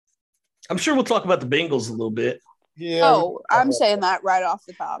I'm sure we'll talk about the Bengals a little bit. Yeah. Oh, I'm saying that right off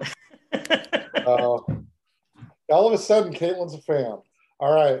the top. Uh, all of a sudden, Caitlin's a fan.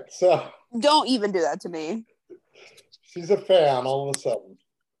 All right, so Don't even do that to me. she's a fan all of a sudden.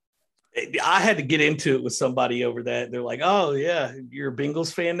 I had to get into it with somebody over that. They're like, "Oh yeah, you're a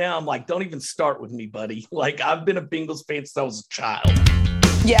Bengals fan now." I'm like, "Don't even start with me, buddy." Like I've been a Bengals fan since I was a child.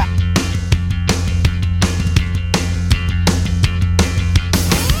 Yeah.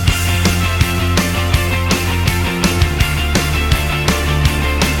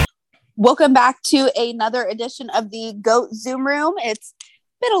 Welcome back to another edition of the GOAT Zoom Room. It's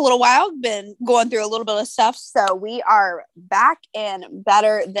been a little while, been going through a little bit of stuff, so we are back and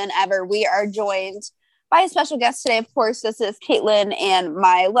better than ever. We are joined by a special guest today. Of course, this is Caitlin and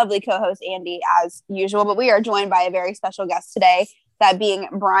my lovely co-host Andy, as usual, but we are joined by a very special guest today, that being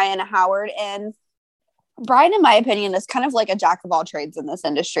Brian Howard. And Brian, in my opinion, is kind of like a jack of all trades in this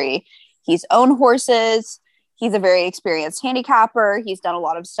industry. He's owned horses. He's a very experienced handicapper. He's done a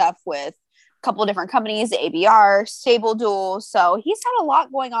lot of stuff with a couple of different companies, ABR, Stable Duel. So he's had a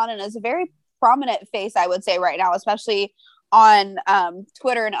lot going on and is a very prominent face, I would say, right now, especially on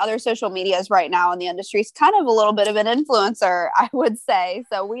Twitter and other social medias right now in the industry. He's kind of a little bit of an influencer, I would say.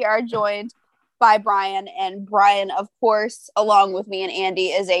 So we are joined by Brian. And Brian, of course, along with me and Andy,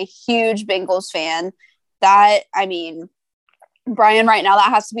 is a huge Bengals fan. Brian, right now, that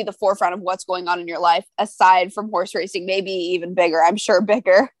has to be the forefront of what's going on in your life, aside from horse racing, maybe even bigger. I'm sure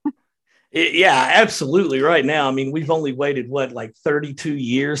bigger. Yeah, absolutely. Right now, I mean, we've only waited, like 32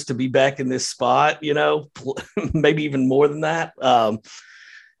 years to be back in this spot, maybe even more than that.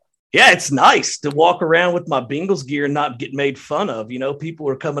 Yeah, it's nice to walk around with my Bengals gear and not get made fun of. People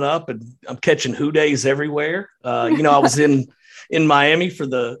are coming up and I'm catching Who Days everywhere. I was in Miami for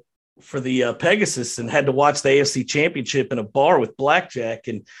the Pegasus and had to watch the AFC Championship in a bar with blackjack.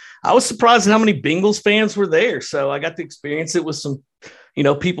 And I was surprised at how many Bengals fans were there. So I got to experience it with some,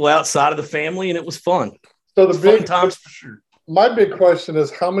 people outside of the family, and it was fun. So the big fun times for sure. My big question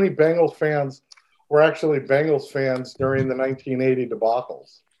is, how many Bengals fans were actually Bengals fans during the 1980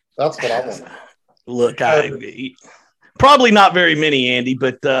 debacles? That's what I want. Look, probably not very many, Andy,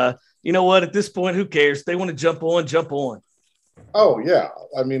 but you know what? At this point, who cares? They want to jump on. Oh, yeah.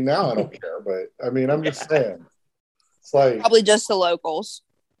 I mean, now I don't care, but I mean, I'm just saying. It's like probably just the locals.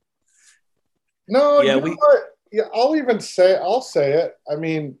 No, yeah, what? Yeah, I'll say it. I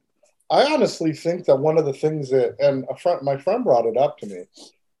mean, I honestly think that one of the things that, and my friend brought it up to me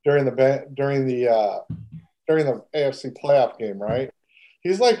during the AFC playoff game, right?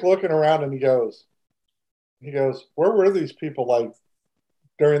 He's like looking around and he goes, where were these people like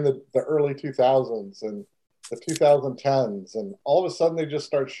during the early 2000s and the 2010s, and all of a sudden they just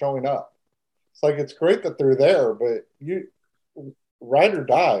start showing up. It's like, it's great that they're there, but you ride or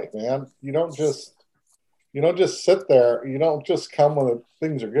die, man. You don't just sit there. You don't just come when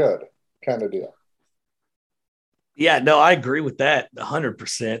things are good, kind of deal. Yeah, no, I agree with that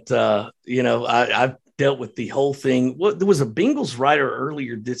 100%. I've dealt with the whole thing. There was a Bengals writer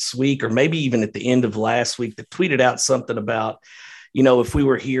earlier this week, or maybe even at the end of last week, that tweeted out something about, if we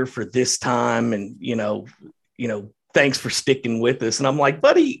were here for this time and, thanks for sticking with us. And I'm like,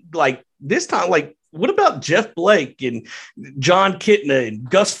 buddy, like this time, like, what about Jeff Blake and John Kitna and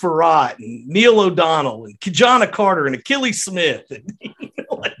Gus Frerotte and Neil O'Donnell and Kijana Carter and Achilles Smith?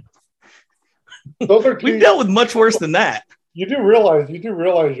 We've dealt with much worse than that. You do realize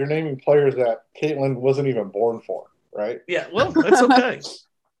you're naming players that Caitlin wasn't even born for, right? Yeah, well, that's okay.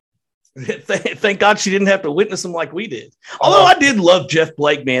 Thank God she didn't have to witness them like we did. Although I did love Jeff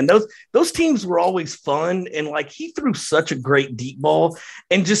Blake, man. Those teams were always fun, and like he threw such a great deep ball,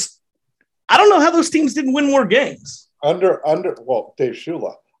 and just I don't know how those teams didn't win more games. Dave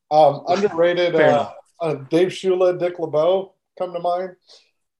Shula, underrated. Dave Shula, Dick LeBeau come to mind.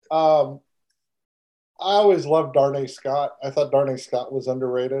 I always loved Darnay Scott. I thought Darnay Scott was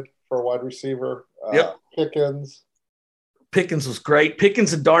underrated for a wide receiver. Yep. Pickens was great.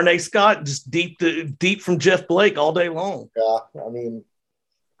 Pickens and Darnay Scott just deep from Jeff Blake all day long. Yeah, I mean,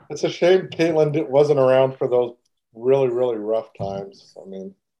 it's a shame Caitlin wasn't around for those really, really rough times. I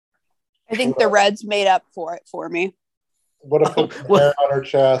mean, I think the Reds made up for it for me. What a put hair on her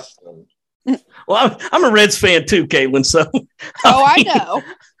chest. Well, I'm a Reds fan too, Caitlin. So, I know.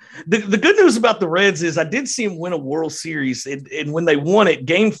 The good news about the Reds is I did see them win a World Series, and when they won it,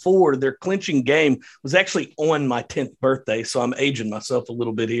 Game 4, their clinching game, was actually on my 10th birthday. So I'm aging myself a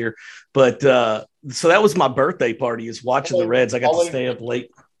little bit here, but so that was my birthday party, is watching the Reds. I got to stay up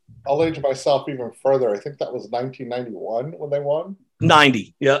late. I'll age myself even further. I think that was 1991 when they won.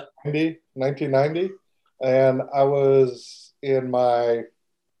 90, yeah. 1990, and I was in my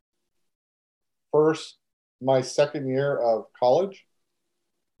my second year of college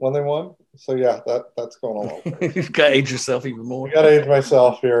when they won. So yeah, that's going along. You've got to age yourself even more. I got to age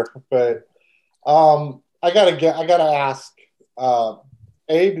myself here, but I gotta ask.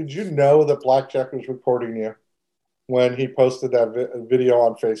 Did you know that Blackjack was recording you when he posted that video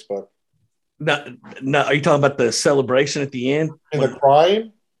on Facebook? No, are you talking about the celebration at the end? And the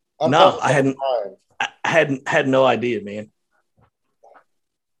crying? No, I hadn't. Crying. I had no idea, man.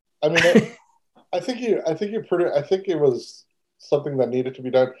 I mean, I think it was something that needed to be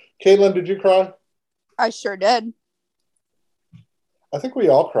done. Caitlin, did you cry? I sure did. I think we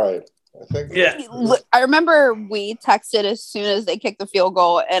all cried. Yeah. I remember we texted as soon as they kicked the field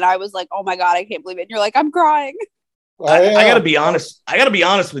goal, and I was like, "Oh my God, I can't believe it!" And you're like, "I'm crying." I gotta be honest. I gotta be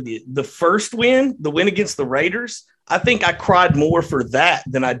honest with you. The first win, the win against the Raiders, I think I cried more for that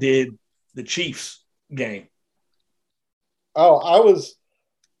than I did the Chiefs game. Oh,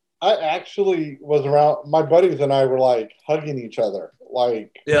 I actually was around. My buddies and I were like hugging each other,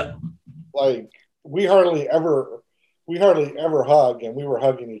 like we hardly ever hug, and we were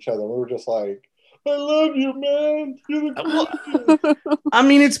hugging each other. We were just like, "I love you, man. You're the greatest." I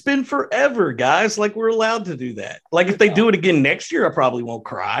mean, it's been forever, guys. Like, we're allowed to do that. Like, if they do it again next year, I probably won't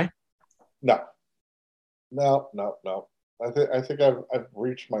cry. No. I think I've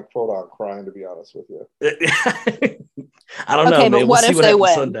reached my quota on crying, to be honest with you. I don't know, man. But what if they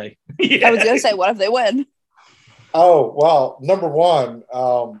win? Sunday. Yeah. I was going to say, what if they win? Oh, well, number one,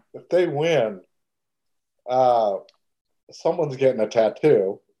 if they win, someone's getting a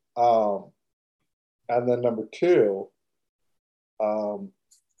tattoo. And then number two,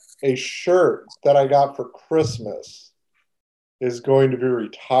 a shirt that I got for Christmas is going to be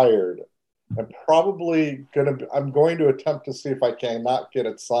retired. I'm going to attempt to see if I can not get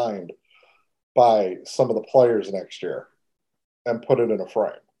it signed by some of the players next year and put it in a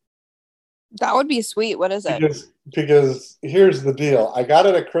frame. That would be sweet. What is it? Because here's the deal. I got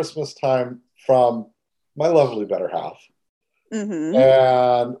it at Christmas time from my lovely better half. Mm-hmm.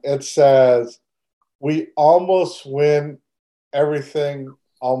 And it says, "We almost win everything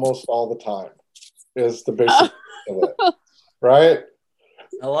almost all the time," is the basic of it. Right?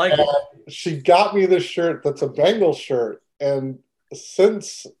 I like it. She got me this shirt that's a Bengals shirt. And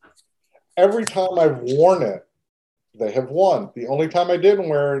since every time I've worn it, they have won. The only time I didn't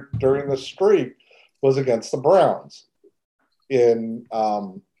wear it during the streak was against the Browns in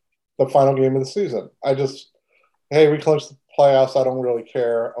the final game of the season. We clinched the playoffs. I don't really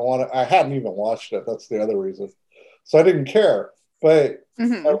care. I hadn't even watched it. That's the other reason. So I didn't care. But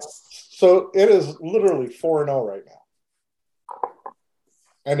so it is literally 4-0 right now.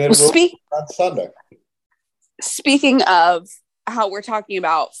 And it will be on Sunday. Speaking of how we're talking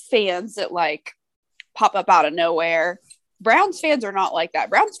about fans that like pop up out of nowhere, Browns fans are not like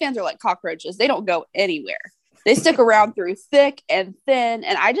that. Browns fans are like cockroaches. They don't go anywhere. They stick around through thick and thin.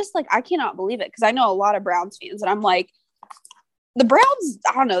 And I cannot believe it, because I know a lot of Browns fans, and I'm like, the Browns,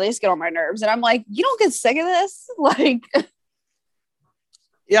 I don't know, they just get on my nerves. And I'm like, you don't get sick of this? Like,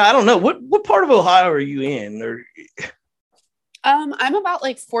 yeah, I don't know. What part of Ohio are you in? Or I'm about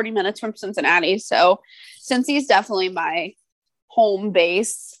like 40 minutes from Cincinnati. So Cincy's definitely my home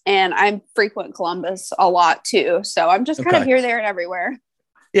base, and I frequent Columbus a lot too. So I'm just kind of here, there, and everywhere.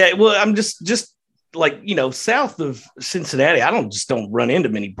 Yeah, well, I'm just like, south of Cincinnati, I don't run into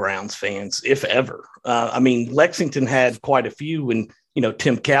many Browns fans, if ever. I mean, Lexington had quite a few when,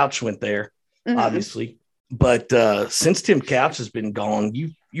 Tim Couch went there, obviously. But since Tim Couch has been gone,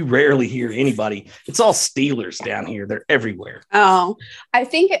 you rarely hear anybody. It's all Steelers down here. They're everywhere. Oh, I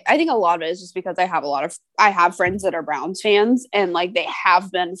think a lot of it is just because I have friends that are Browns fans, and like they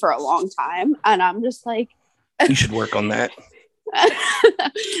have been for a long time. And I'm just like, you should work on that.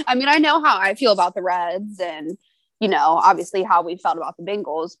 I mean, I know how I feel about the Reds, and obviously how we felt about the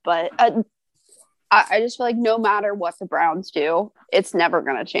Bengals, but I just feel like no matter what the Browns do, it's never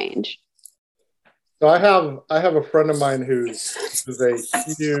going to change. So I have a friend of mine who's a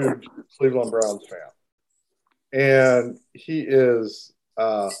huge Cleveland Browns fan, and he is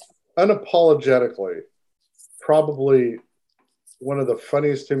unapologetically probably one of the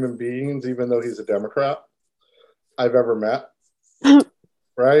funniest human beings, even though he's a Democrat, I've ever met.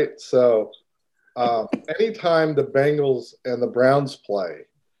 Right? So anytime the Bengals and the Browns play,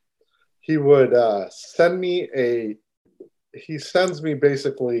 he would sends me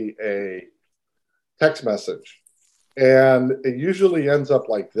basically a text message, and it usually ends up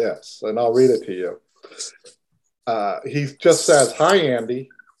like this, and I'll read it to you. He just says, "Hi, Andy,"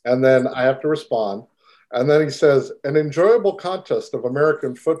 and then I have to respond, and then he says, "An enjoyable contest of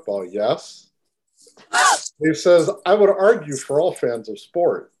American football, yes?" He says, "I would argue for all fans of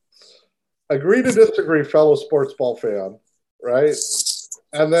sport." agree to disagree, fellow sports ball fan, right?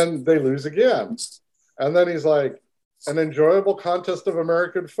 And then they lose again. And then he's like, an enjoyable contest of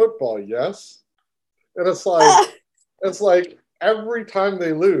American football, yes? And it's like every time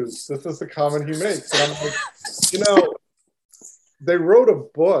they lose, this is the comment he makes. And I'm like, they wrote a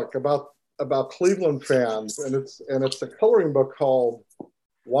book about Cleveland fans, and it's a coloring book called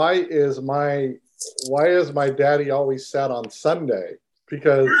Why is My Daddy Always Sad on Sunday?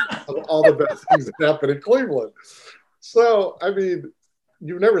 Because of all the bad things that happen in Cleveland. So, I mean,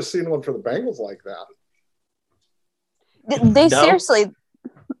 you've never seen one for the Bengals like that. They seriously,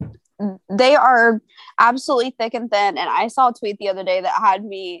 they are absolutely thick and thin. And I saw a tweet the other day that had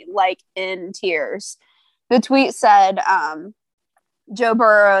me like in tears. The tweet said, Joe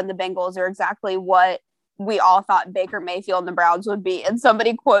Burrow and the Bengals are exactly what we all thought Baker Mayfield and the Browns would be. And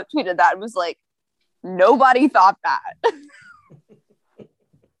somebody quote tweeted that and was like, nobody thought that.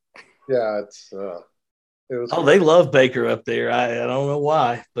 Yeah, it was. Oh, they love Baker up there. I don't know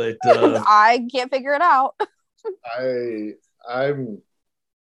why, but I can't figure it out. I'm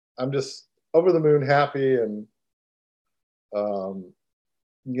just over the moon happy, and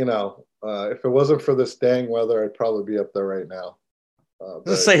if it wasn't for this dang weather, I'd probably be up there right now.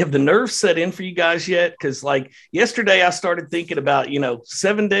 Let's say, have the nerves set in for you guys yet? Because like yesterday, I started thinking about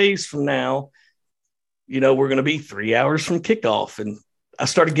 7 days from now, we're going to be 3 hours from kickoff, and I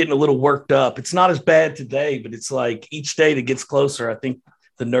started getting a little worked up. It's not as bad today, but it's like each day that gets closer, I think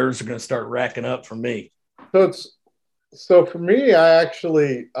the nerves are going to start racking up for me. So for me, I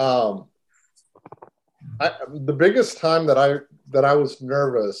actually, the biggest time that I was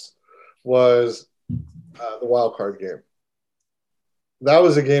nervous was the wild card game. That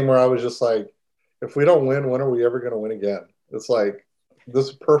was a game where I was just like, if we don't win, when are we ever going to win again? It's like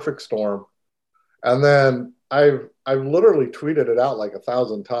this perfect storm. And then I've literally tweeted it out like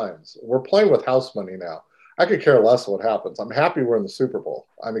 1,000 times. We're playing with house money now. I could care less what happens. I'm happy we're in the Super Bowl.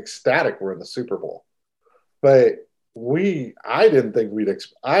 I'm ecstatic we're in the Super Bowl. But I didn't think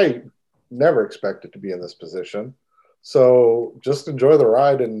I never expected to be in this position. So just enjoy the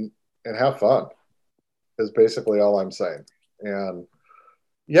ride and have fun is basically all I'm saying. And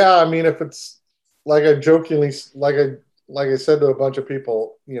yeah, I mean, if it's like I jokingly, like I said to a bunch of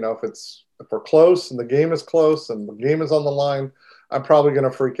people, if we're close and the game is close and the game is on the line, I'm probably going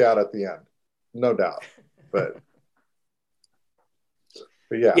to freak out at the end. No doubt. But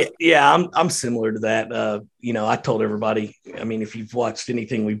yeah. Yeah, I'm similar to that. I told everybody, I mean, if you've watched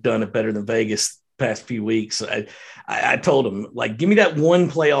anything we've done at Better Than Vegas past few weeks, I told them, like, give me that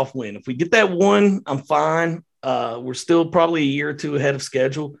one playoff win. If we get that one, I'm fine. We're still probably a year or two ahead of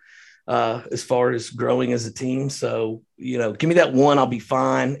schedule as far as growing as a team. So, give me that one, I'll be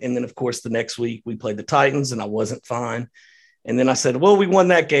fine. And then, of course, the next week we played the Titans and I wasn't fine. And then I said, well, we won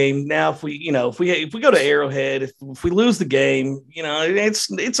that game. Now, if we go to Arrowhead, if we lose the game,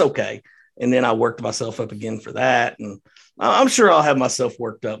 it's okay. And then I worked myself up again for that. And I'm sure I'll have myself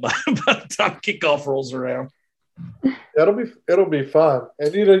worked up by the time kickoff rolls around. It'll be fun.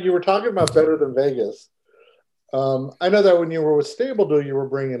 And, you were talking about Better Than Vegas. I know that when you were with Stable Duel, you were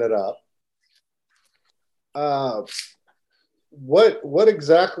bringing it up. What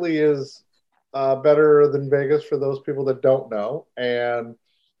exactly is Better Than Vegas for those people that don't know? And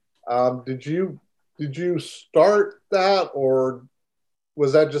did you start that, or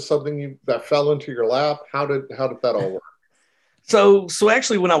was that just something that fell into your lap? How did that all work? So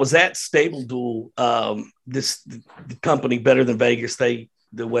actually, when I was at Stable Duel, the company Better Than Vegas, the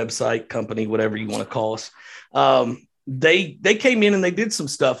website company, whatever you want to call us, they came in and they did some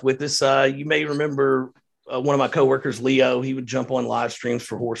stuff with us. You may remember one of my coworkers, Leo. He would jump on live streams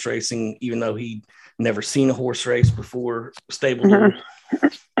for horse racing, even though he'd never seen a horse race before Stable Duel,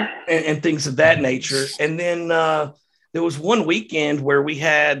 and things of that nature. And then there was one weekend where we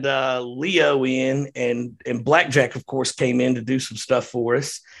had Leo in, and Blackjack, of course, came in to do some stuff for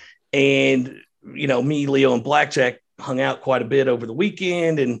us. And me, Leo, and Blackjack hung out quite a bit over the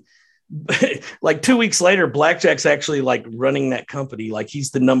weekend. And like 2 weeks later, Blackjack's actually like running that company. Like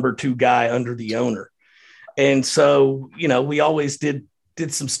he's the number 2 guy under the owner. And so, we always did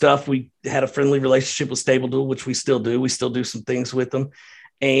some stuff. We had a friendly relationship with Stable Duel, which we still do. We still do some things with them.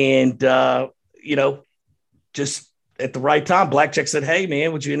 And, just at the right time, Blackjack said, hey,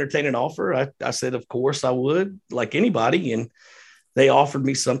 man, would you entertain an offer? I said, of course I would, like anybody. And they offered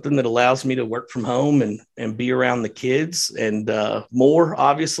me something that allows me to work from home and be around the kids and more,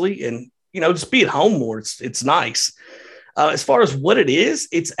 obviously. And, just be at home more. It's nice. As far as what it is,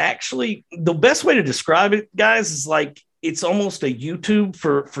 it's actually the best way to describe it, guys, is like it's almost a YouTube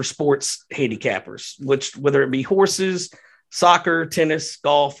for sports handicappers, whether it be horses, soccer, tennis,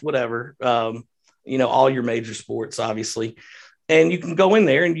 golf, whatever, all your major sports, obviously. And you can go in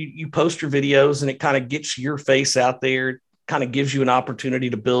there and you post your videos, and it kind of gets your face out there, kind of gives you an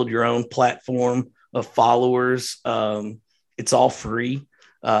opportunity to build your own platform of followers. It's all free.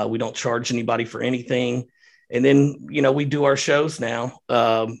 We don't charge anybody for anything. And then, we do our shows now,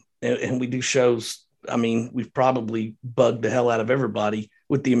 and we do shows. I mean, we've probably bugged the hell out of everybody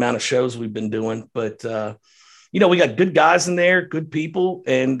with the amount of shows we've been doing, but we got good guys in there, good people,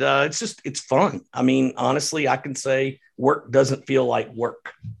 and it's fun. I mean, honestly, I can say work doesn't feel like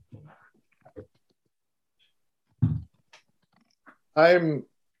work. I'm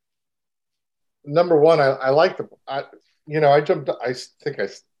number one. I like I think I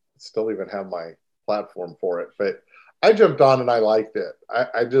still even have my platform for it, but I jumped on and I liked it.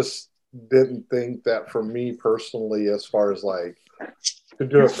 I just didn't think that for me personally, as far as like to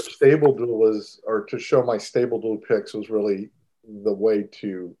do it for Stable Duel or to show my Stable Duel picks was really the way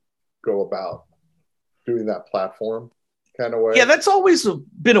to go about doing that platform kind of way. Yeah, that's always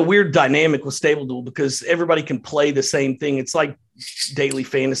been a weird dynamic with Stable Duel because everybody can play the same thing. It's like daily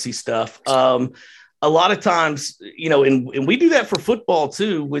fantasy stuff. A lot of times, and we do that for football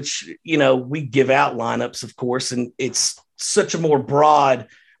too, which, we give out lineups, of course, and it's such a more broad,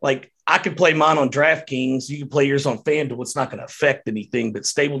 like I could play mine on DraftKings. You can play yours on FanDuel. It's not going to affect anything, but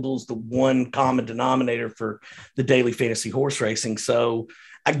Stable Duel is the one common denominator for the daily fantasy horse racing. So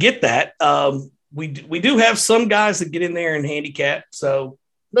I get that. We do have some guys that get in there and handicap. So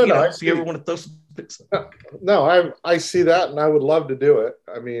if you ever want to throw some picks. No, I see that, and I would love to do it.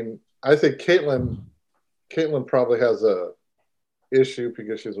 I mean, I think Caitlin probably has a issue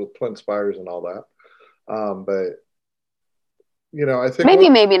because she's with Twin Spires and all that. But I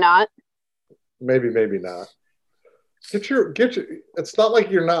think maybe not. Maybe not. Get your. It's not like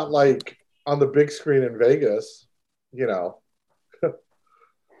you're not like on the big screen in Vegas,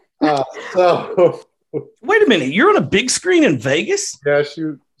 So wait a minute, you're on a big screen in Vegas? Yeah,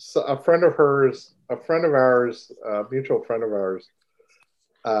 a friend of ours, a mutual friend of ours.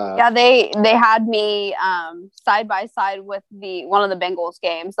 They had me side by side with one of the Bengals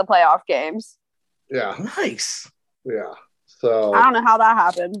games, the playoff games. Yeah, nice. Yeah, so I don't know how that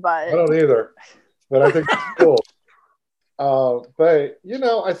happened, but I don't either. But I think it's cool. But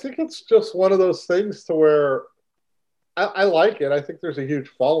I think it's just one of those things to where I like it. I think there's a huge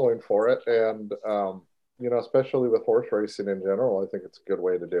following for it, and especially with horse racing in general, I think it's a good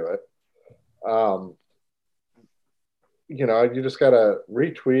way to do it. You just gotta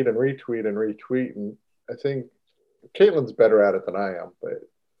retweet and retweet and retweet, and I think Caitlin's better at it than I am, but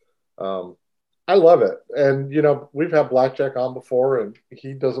I love it. And we've had Blackjack on before, and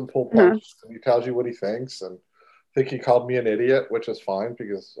he doesn't pull punches, and he tells you what he thinks. And I think he called me an idiot, which is fine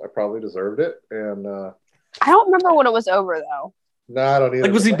because I probably deserved it. And I don't remember what it was over though. No, I don't either.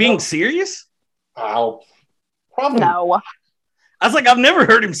 Like, was he being serious? Oh, probably no. I was like, I've never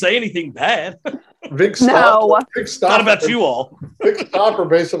heard him say anything bad. Vic Stopper, Not about you all. Vic Stopper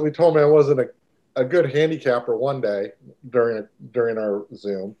basically told me I wasn't a good handicapper one day during our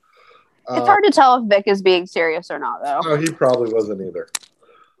Zoom. It's hard to tell if Vic is being serious or not, though. No, he probably wasn't either.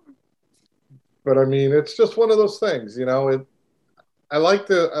 But I mean, it's just one of those things, I like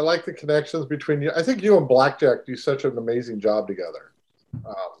the connections between you. I think you and Blackjack do such an amazing job together.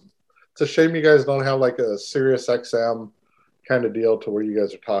 It's a shame you guys don't have like a Sirius XM kind of deal to where you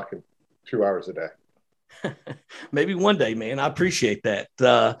guys are talking 2 hours a day. Maybe one day, man. I appreciate that.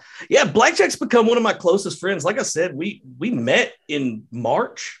 Blackjack's become one of my closest friends. Like I said, we met in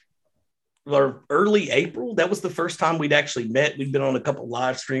March or early April. That was the first time we'd actually met. We'd been on a couple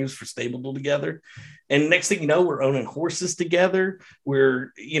live streams for Stable Duel together. And next thing you know, we're owning horses together.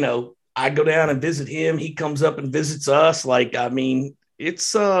 We're, I go down and visit him. He comes up and visits us. Like, I mean,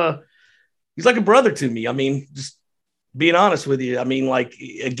 it's, he's like a brother to me. I mean, just being honest with you. I mean, like,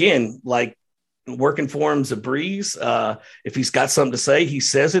 again, like working for him's a breeze. If he's got something to say, he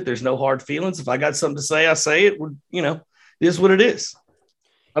says it. There's no hard feelings. If I got something to say, I say it. It is what it is.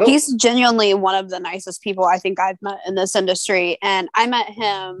 He's genuinely one of the nicest people I think I've met in this industry. And I met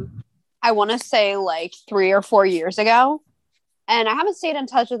him, I want to say like 3 or 4 years ago. And I haven't stayed in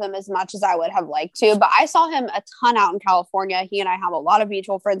touch with him as much as I would have liked to, but I saw him a ton out in California. He and I have a lot of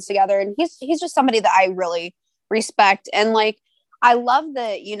mutual friends together, and he's just somebody that I really respect. And like, I love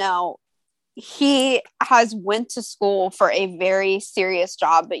that, he has went to school for a very serious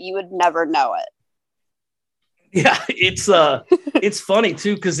job, but you would never know it. Yeah, it's funny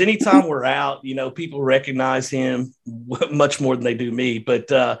too, because anytime we're out, people recognize him much more than they do me.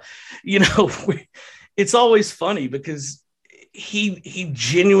 But it's always funny because he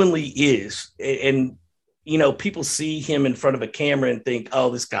genuinely is, and people see him in front of a camera and think, oh,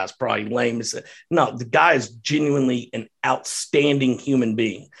 this guy's probably lame. No, the guy is genuinely an outstanding human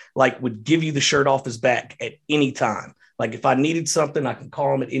being, like would give you the shirt off his back at any time. Like if I needed something, I can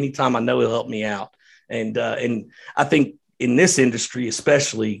call him at any time. I know he'll help me out. And I think in this industry,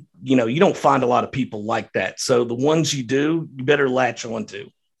 especially, you don't find a lot of people like that. So the ones you do, you better latch on to.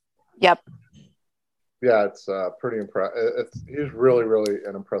 Yep. Yeah, it's pretty impressive. He's really, really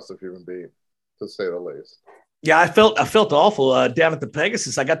an impressive human being, to say the least. Yeah, I felt awful down at the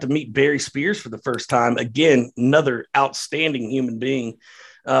Pegasus. I got to meet Barry Spears for the first time. Again, another outstanding human being.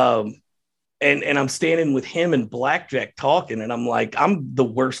 And I'm standing with him and Blackjack talking, and I'm like, I'm the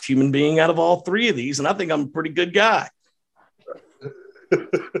worst human being out of all three of these, and I think I'm a pretty good guy.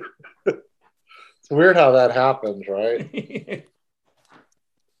 It's weird how that happens, right?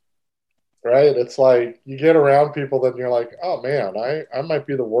 Right? It's like you get around people, then you're like, oh man, I might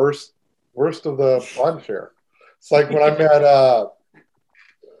be the worst of the bunch here. It's like when I met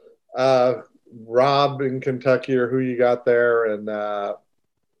Rob in Kentucky, or who you got there, and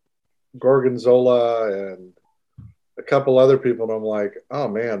Gorgonzola and a couple other people, and I'm like, oh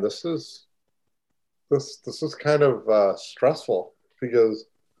man, this is kind of stressful, because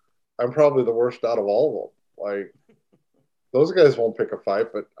I'm probably the worst out of all of them. Like, those guys won't pick a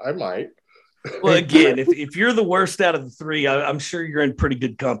fight, but I might. Well, again, if you're the worst out of the three, I'm sure you're in pretty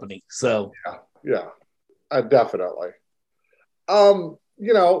good company. So yeah, definitely.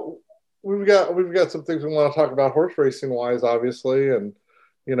 We've got some things we want to talk about horse racing wise, obviously, and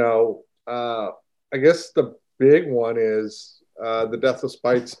I guess the big one is the death of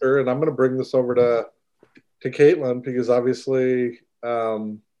Speedster, and I'm going to bring this over to Caitlin, because obviously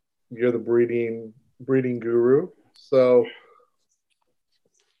you're the breeding guru. So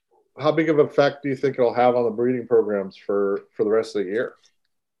how big of an effect do you think it'll have on the breeding programs for the rest of the year?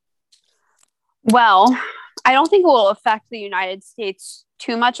 Well, I don't think it will affect the United States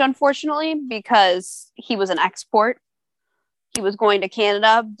too much, unfortunately, because he was an export. He was going to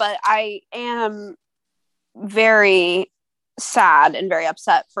Canada, but I am very sad and very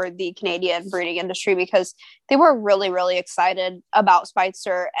upset for the Canadian breeding industry, because they were really, really excited about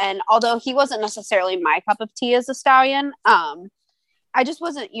Speedster. And although he wasn't necessarily my cup of tea as a stallion, I just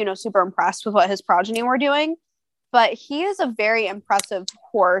wasn't, super impressed with what his progeny were doing. But he is a very impressive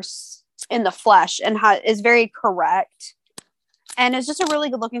horse in the flesh, and is very correct, and is just a really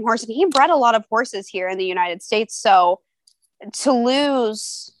good looking horse. And he bred a lot of horses here in the United States. So to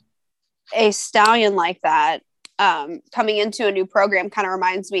lose a stallion like that coming into a new program kind of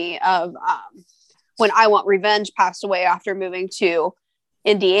reminds me of when I Want Revenge passed away after moving to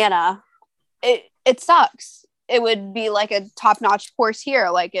Indiana. It sucks. It would be like a top-notch horse here.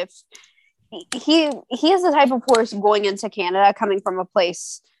 Like, if he is the type of horse going into Canada, coming from a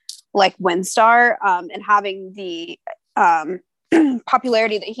place like WinStar, and having the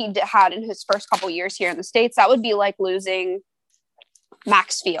popularity that he had in his first couple years here in the States, that would be like losing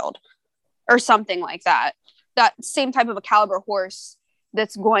Maxfield or something like that. That same type of a caliber horse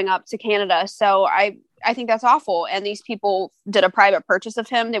that's going up to Canada. So I think that's awful. And these people did a private purchase of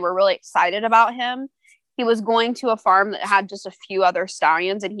him. They were really excited about him. He was going to a farm that had just a few other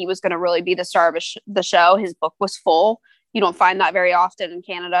stallions, and he was going to really be the star of the show. His book was full. You don't find that very often in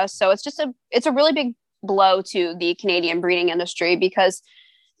Canada. So it's a really big blow to the Canadian breeding industry, because,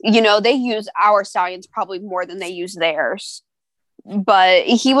 they use our stallions probably more than they use theirs. But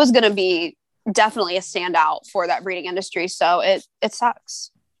he was going to be definitely a standout for that breeding industry. So it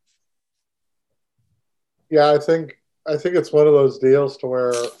sucks. Yeah, I think it's one of those deals to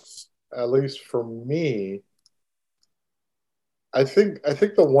where, at least for me, I think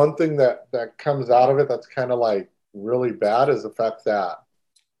the one thing that comes out of it that's kind of like really bad is the fact that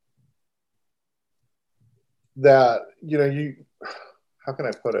how can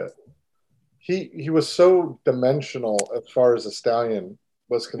I put it? He was so dimensional as far as the stallion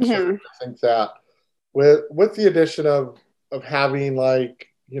was concerned. Mm-hmm. I think that with the addition of having, like,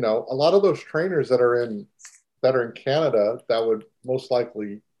 a lot of those trainers that are in Canada, that would most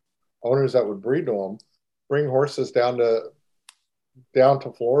likely, owners that would breed to them, bring horses down to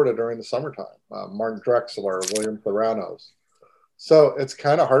Florida during the summertime. Martin Drexler, William Theranos. So it's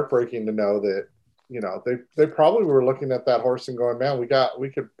kind of heartbreaking to know that, they probably were looking at that horse and going, man, we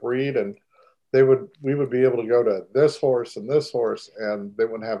could breed, and we would be able to go to this horse and this horse, and they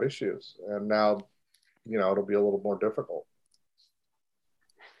wouldn't have issues. And now, it'll be a little more difficult.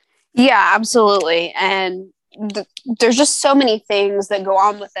 Yeah, absolutely. And there's just so many things that go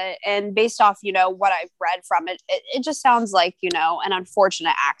on with it. And based off, what I've read from it, it just sounds like, an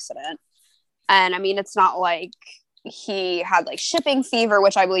unfortunate accident. And I mean, it's not like he had like shipping fever,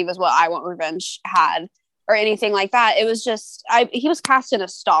 which I believe is what I Want Revenge had. or anything like that. It was just, he was cast in a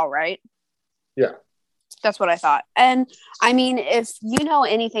stall, right? Yeah. That's what I thought. And I mean, if you know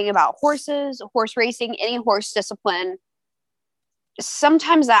anything about horses, horse racing, any horse discipline,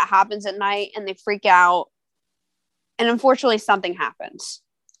 sometimes that happens at night and they freak out. And unfortunately, something happens.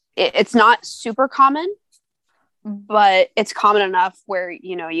 It's not super common, but it's common enough where,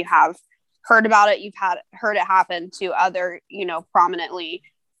 you know, you have heard about it. You've heard it happen to other, you know, prominently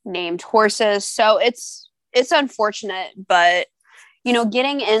named horses. So it's unfortunate, but, you know,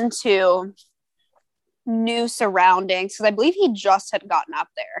 getting into new surroundings, because I believe he just had gotten up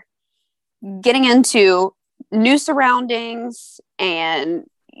there, getting into new surroundings and,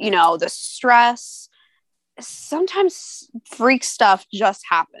 you know, the stress, sometimes freak stuff just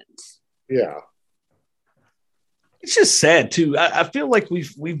happens. Yeah. It's just sad too. I feel like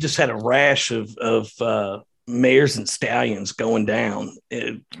we've just had a rash of mares and stallions going down,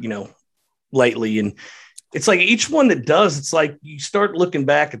 you know, lately. And it's like each one that does, it's like you start looking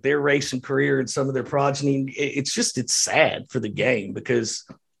back at their racing career and some of their progeny. It's sad for the game because,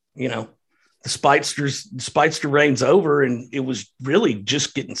 you know, the Speedster reign's over and it was really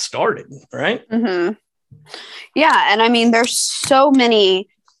just getting started. Right. Mm-hmm. Yeah. And I mean, there's so many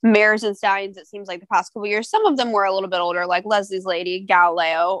mares and stallions, it seems like the past couple of years. Some of them were a little bit older, like Leslie's Lady,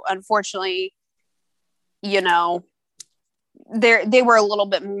 Galileo. Unfortunately, you know, they were a little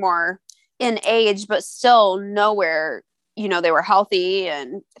bit more in age, but still nowhere, you know, they were healthy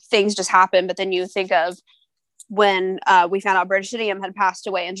and things just happened. But then you think of when we found out British Idiom had passed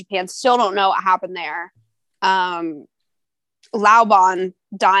away in Japan, still don't know what happened there. Laubon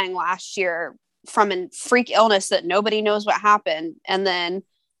dying last year from a freak illness that nobody knows what happened. And then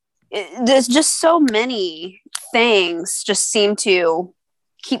there's just so many things just seem to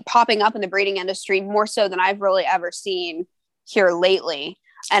keep popping up in the breeding industry, more so than I've really ever seen here lately.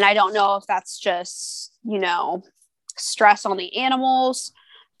 And I don't know if that's just, you know, stress on the animals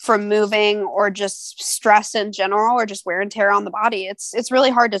from moving or just stress in general or just wear and tear on the body. It's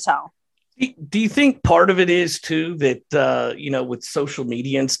really hard to tell. Do you think part of it is too that, you know, with social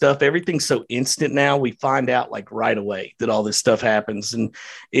media and stuff, everything's so instant now, we find out like right away that all this stuff happens. And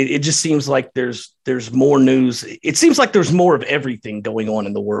it just seems like there's more news. It seems like there's more of everything going on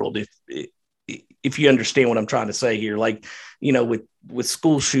in the world. If you understand what I'm trying to say here, like, you know, with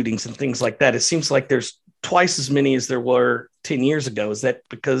school shootings and things like that, it seems like there's twice as many as there were 10 years ago. Is that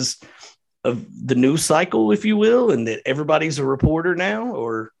because of the news cycle, if you will, and that everybody's a reporter now,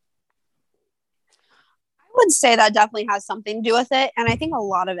 or? I would say that definitely has something to do with it. And I think a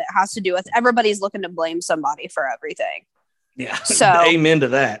lot of it has to do with everybody's looking to blame somebody for everything. Yeah. So amen to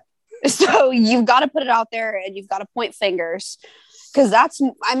that. So you've got to put it out there and you've got to point fingers. Because that's,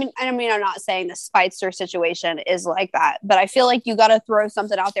 I mean, I'm not saying the Speedster situation is like that, but I feel like you got to throw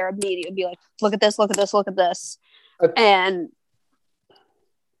something out there immediately and be like, look at this, look at this, look at this. And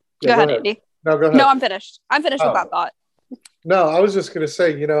go ahead, Andy. No, go ahead. No, I'm finished. I'm finished with that thought. No, I was just going to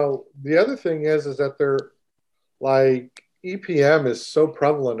say, you know, the other thing is that they're like EPM is so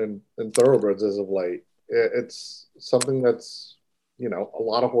prevalent in thoroughbreds as of late. It's something that's, you know, a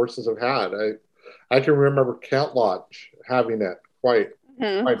lot of horses have had. I can remember Count Lodge having it quite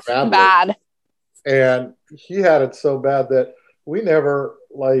badly. Bad. And he had it so bad that we never,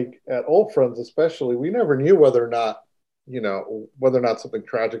 like at Old Friends especially, we never knew whether or not, you know, whether or not something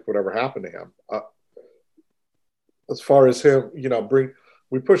tragic would ever happen to him. As far as him, you know,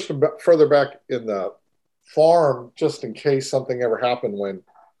 we pushed him further back in the farm just in case something ever happened when,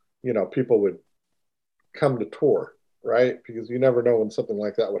 you know, people would come to tour, right? Because you never know when something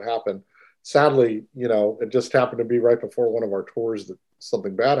like that would happen. Sadly, you know, it just happened to be right before one of our tours that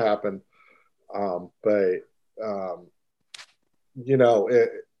something bad happened. You know,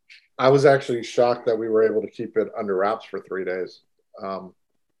 I was actually shocked that we were able to keep it under wraps for 3 days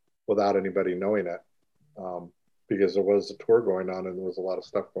without anybody knowing it, because there was a tour going on and there was a lot of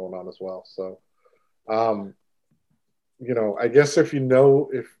stuff going on as well. So, you know, I guess if you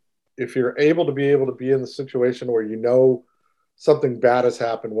know, if you're able to be in the situation where you know something bad has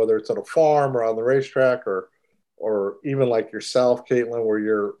happened, whether it's at a farm or on the racetrack or even like yourself, Caitlin, where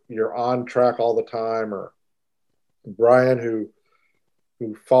you're on track all the time, or Brian who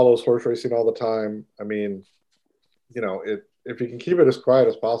follows horse racing all the time. I mean, you know, if you can keep it as quiet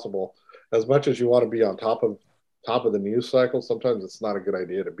as possible, as much as you want to be on top of the news cycle, sometimes it's not a good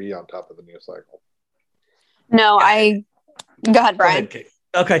idea to be on top of the news cycle. No, go ahead, Brian. Go ahead,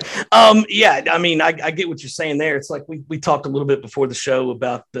 okay. Yeah, I mean, I get what you're saying there. It's like we talked a little bit before the show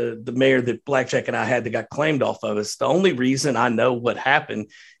about the mare that Blackjack and I had that got claimed off of us. The only reason I know what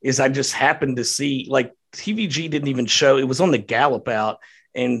happened is I just happened to see, like, TVG didn't even show, it was on the Gallop Out,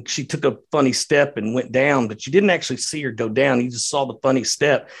 and she took a funny step and went down, but you didn't actually see her go down. You just saw the funny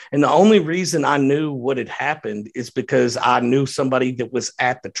step. And the only reason I knew what had happened is because I knew somebody that was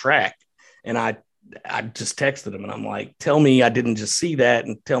at the track, and I just texted him and I'm like, tell me I didn't just see that,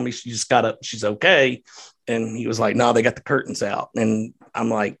 and tell me she just got up, she's okay. And he was like, no, they got the curtains out. And I'm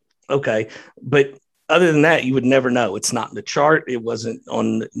like, okay. But other than that, you would never know. It's not in the chart. It wasn't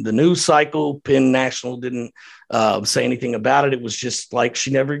on the news cycle. Penn National didn't say anything about it. It was just like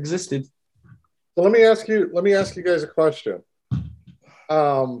she never existed. So let me ask you guys a question.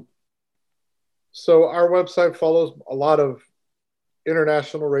 So our website follows a lot of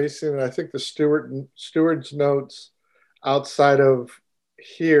international racing, and I think the stewards notes outside of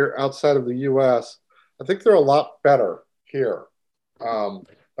the U.S., I think they're a lot better here, or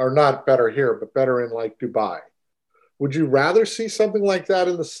not better here, but better in like Dubai. Would you rather see something like that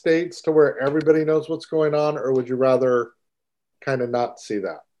in the States to where everybody knows what's going on, or would you rather kind of not see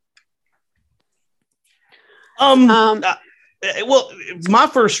that? Well, my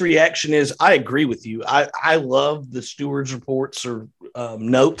first reaction is I agree with you. I love the stewards reports or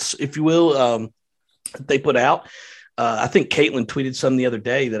notes, if you will, that they put out. I think Caitlin tweeted some the other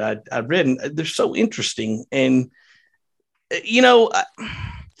day that I read, and they're so interesting. And, you know,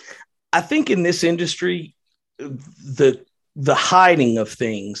 I think in this industry, the hiding of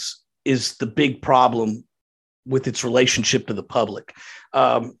things is the big problem with its relationship to the public.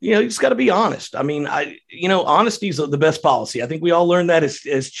 You just got to be honest. I mean, honesty is the best policy. I think we all learned that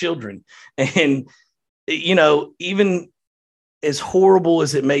as children. And, even as horrible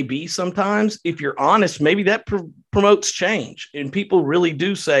as it may be sometimes, if you're honest, maybe that promotes change. And people really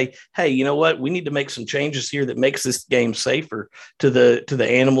do say, hey, you know what? We need to make some changes here that makes this game safer to the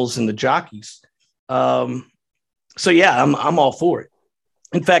animals and the jockeys. So yeah, I'm all for it.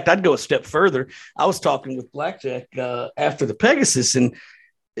 In fact, I'd go a step further. I was talking with Blackjack after the Pegasus, and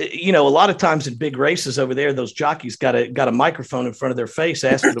a lot of times in big races over there, those jockeys got a microphone in front of their face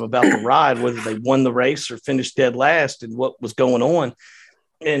asking them about the ride, whether they won the race or finished dead last and what was going on.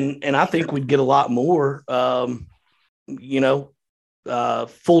 And I think we'd get a lot more, full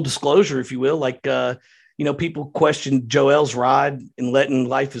disclosure, if you will, like, people questioned Joel's ride and letting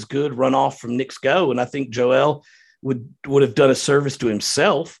Life is Good run off from Knicks Go. And I think Joel would have done a service to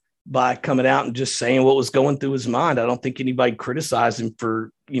himself by coming out and just saying what was going through his mind. I don't think anybody criticized him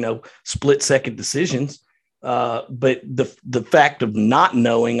for, split second decisions. But the fact of not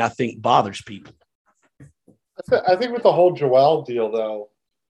knowing, I think, bothers people. I think with the whole Joel deal, though,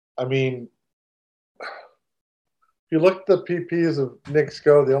 I mean, if you look at the PPs of Knicks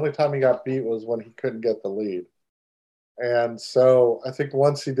Go, the only time he got beat was when he couldn't get the lead. And so I think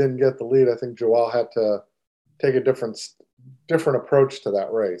once he didn't get the lead, I think Joel had to take a different approach to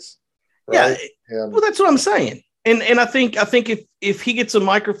that race. Right? Yeah. Well, that's what I'm saying. And I think if he gets a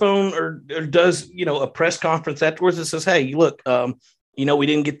microphone or does, a press conference afterwards that says, hey, look, we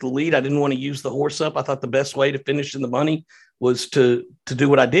didn't get the lead. I didn't want to use the horse up. I thought the best way to finish in the money was to do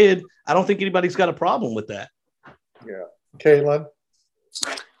what I did. I don't think anybody's got a problem with that. Yeah. Caitlin?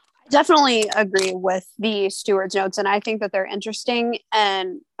 Definitely agree with the stewards notes, and I think that they're interesting.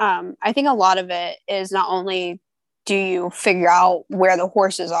 And I think a lot of it is not only do you figure out where the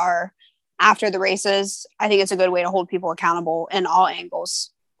horses are after the races, I think it's a good way to hold people accountable in all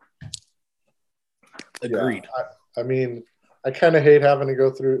angles. Agreed. Yeah, I mean, I kind of hate having to go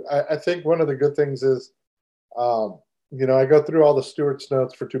through. I think one of the good things is, I go through all the stewards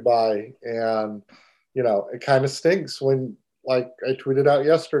notes for Dubai, and it kind of stinks when, like I tweeted out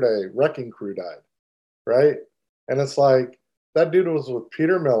yesterday, Wrecking Crew died, right? And it's like, that dude was with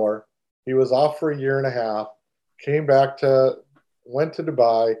Peter Miller. He was off for a year and a half, went to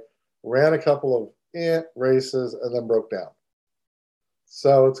Dubai, ran a couple of races, and then broke down.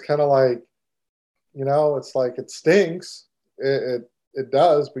 So it's kind of like, it's like it stinks. It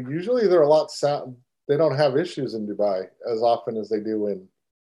does, but usually they're a lot sound. They don't have issues in Dubai as often as they do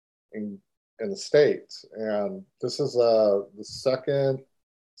in the States. And this is the second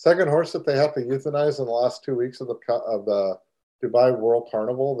horse that they have to euthanize in the last 2 weeks of the Dubai World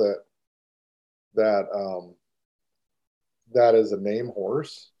Carnival that is a name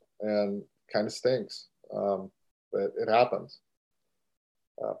horse, and kind of stinks. But it happens.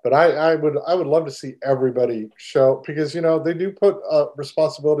 But I would love to see everybody show, because they do put a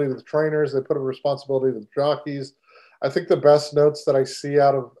responsibility to the trainers, they put a responsibility to the jockeys. I think the best notes that I see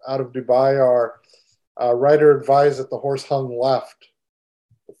out of Dubai are rider advised that the horse hung left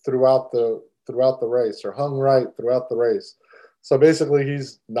throughout the race, or hung right throughout the race. So basically,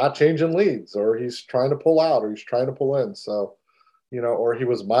 he's not changing leads, or he's trying to pull out, or he's trying to pull in. So, or he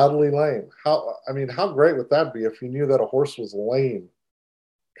was mildly lame. How great would that be if you knew that a horse was lame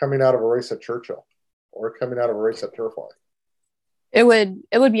coming out of a race at Churchill or coming out of a race at Turfway. It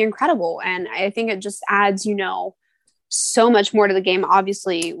would be incredible. And I think it just adds, so much more to the game.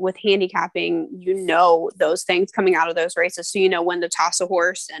 Obviously, with handicapping, those things coming out of those races. So you know when to toss a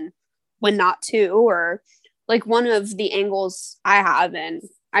horse and when not to. Or like one of the angles I have, and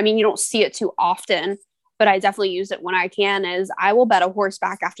I mean, you don't see it too often, but I definitely use it when I can, is I will bet a horse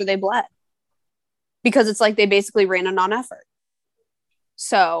back after they bled. Because it's like they basically ran a non-effort.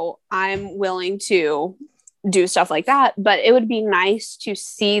 So I'm willing to do stuff like that. But it would be nice to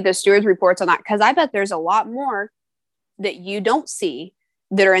see the stewards' reports on that, because I bet there's a lot more that you don't see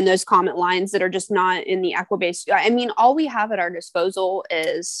that are in those comment lines that are just not in the Equibase. I mean, all we have at our disposal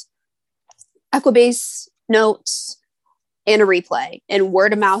is Equibase notes and a replay and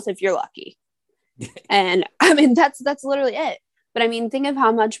word of mouth if you're lucky. And I mean, that's literally it. But I mean, think of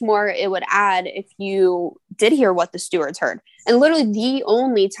how much more it would add if you did hear what the stewards heard. And literally the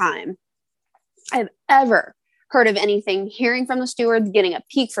only time I've ever heard of anything, hearing from the stewards, getting a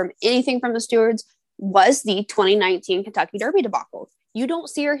peek from anything from the stewards, was the 2019 Kentucky Derby debacle. You don't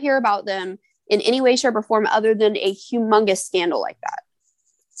see or hear about them in any way, shape, or form other than a humongous scandal like that.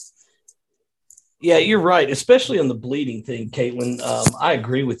 Yeah, you're right, especially on the bleeding thing, Caitlin. I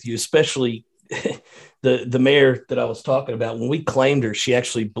agree with you, especially the mare that I was talking about. When we claimed her, she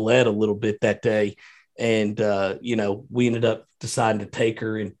actually bled a little bit that day. And, we ended up deciding to take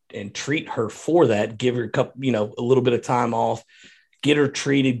her and treat her for that, give her a little bit of time off, get her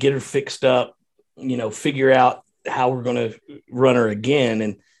treated, get her fixed up, figure out how we're going to run her again.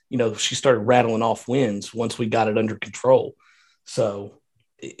 And, she started rattling off wins once we got it under control. So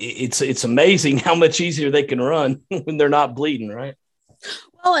it's amazing how much easier they can run when they're not bleeding, right?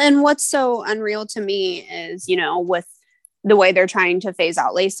 Well, and what's so unreal to me is, with the way they're trying to phase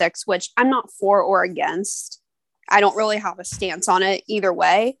out Lasix, which I'm not for or against. I don't really have a stance on it either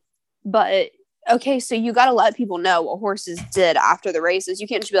way. But okay, so you got to let people know what horses did after the races. You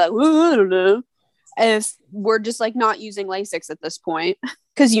can't just be like, I don't know. If we're just like not using Lasix at this point,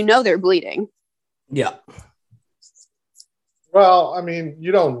 because they're bleeding. Yeah. Well, I mean,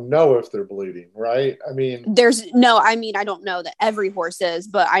 you don't know if they're bleeding, right? I mean, I don't know that every horse is,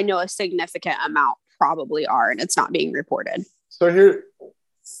 but I know a significant amount probably are, and it's not being reported. So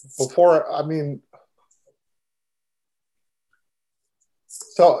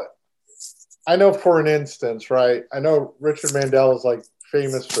I know, for an instance, right? I know Richard Mandel is like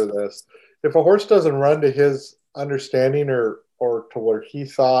famous for this. If a horse doesn't run to his understanding or to where he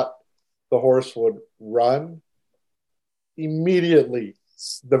thought the horse would run, immediately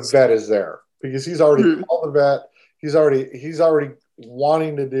the vet is there, because he's already called the vet. He's already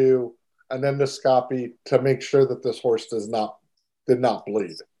wanting to do an endoscopy to make sure that this horse did not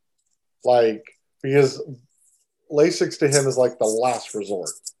bleed. Like, because Lasix to him is like the last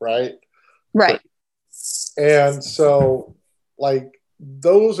resort, right? Right. And so, like,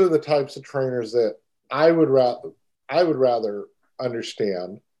 those are the types of trainers that I would rather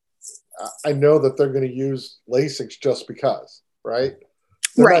understand. I know that they're going to use Lasix just because, right?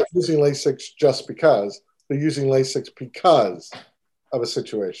 They're not using Lasix just because. They're using Lasix because of a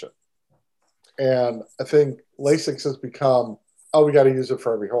situation. And I think Lasix has become, we got to use it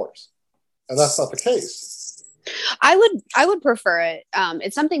for every horse. And that's not the case. I would prefer it.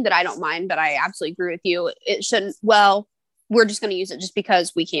 It's something that I don't mind, but I absolutely agree with you. It shouldn't, we're just going to use it just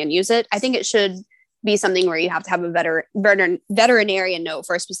because we can use it. I think it should be something where you have to have a veterinarian note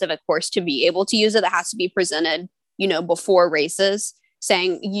for a specific horse to be able to use it. That has to be presented, before races,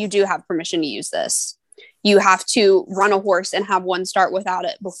 saying you do have permission to use this. You have to run a horse and have one start without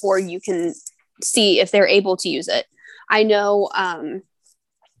it before you can see if they're able to use it. I know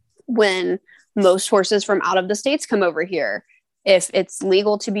when most horses from out of the states come over here, if it's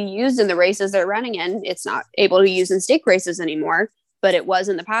legal to be used in the races they're running in, it's not able to use in stake races anymore. But it was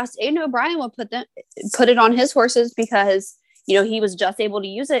in the past. Aidan O'Brien would put it on his horses because, he was just able to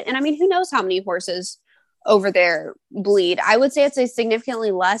use it. And I mean, who knows how many horses over there bleed? I would say it's a significantly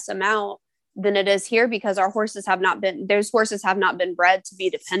less amount than it is here, because those horses have not been bred to be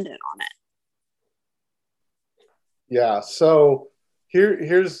dependent on it. Yeah. So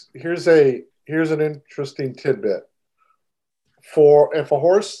here's an interesting tidbit. If a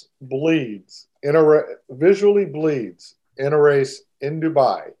horse bleeds visually bleeds in a race in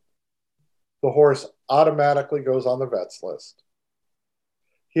Dubai, the horse automatically goes on the vets list.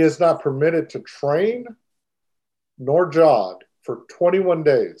 He is not permitted to train nor jog for 21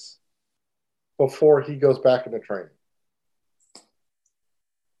 days before he goes back into training.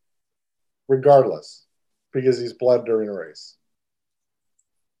 Regardless, because he's bled during a race.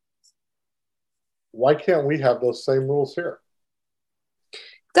 Why can't we have those same rules here?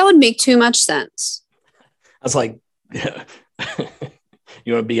 That would make too much sense. I was like, yeah.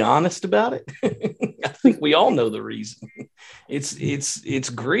 You want to be honest about it? I think we all know the reason. It's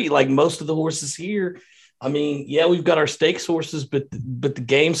greed. Like most of the horses here, I mean, yeah, we've got our stakes horses, but the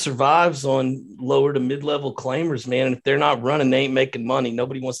game survives on lower to mid-level claimers, man. And if they're not running, they ain't making money.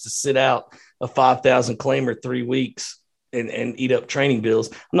 Nobody wants to sit out a 5,000 claimer 3 weeks and eat up training bills.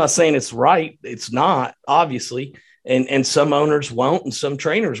 I'm not saying it's right. It's not, obviously. And some owners won't, and some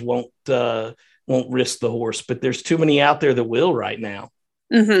trainers won't risk the horse, but there's too many out there that will right now.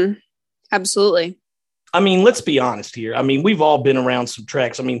 Mm-hmm. Absolutely. I mean, let's be honest here. I mean, we've all been around some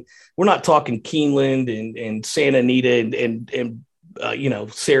tracks. I mean, we're not talking Keeneland and Santa Anita and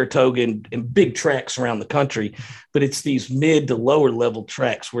Saratoga and big tracks around the country, but it's these mid to lower level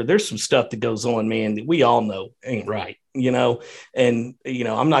tracks where there's some stuff that goes on, man, that we all know ain't right, and,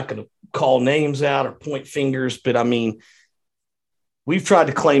 I'm not going to call names out or point fingers, but I mean, we've tried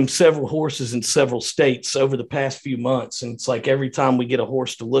to claim several horses in several states over the past few months. And it's like, every time we get a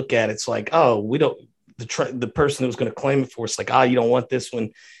horse to look at, it's like, oh, we don't, the person that was going to claim it for us, like, you don't want this one.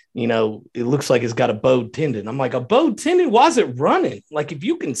 It looks like it's got a bowed tendon. I'm like, a bowed tendon? Why is it running? Like, if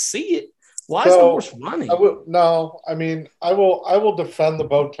you can see it, why is the horse running? I will defend the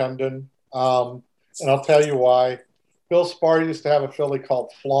bowed tendon. And I'll tell you why. Bill Sparr used to have a filly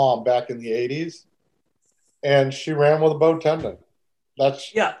called Flom back in the 80s, and she ran with a bowed tendon.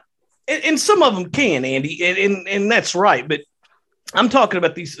 Yeah. And some of them can, Andy, and that's right. But I'm talking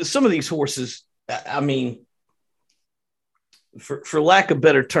about some of these horses. I mean, for lack of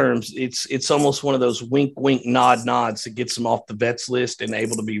better terms, it's almost one of those wink, wink, nod, nods that gets them off the vets list and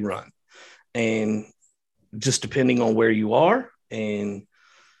able to be run. And just depending on where you are and,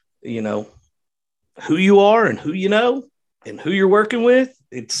 who you are and who and who you're working with,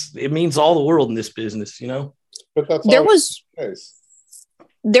 it means all the world in this business, But that's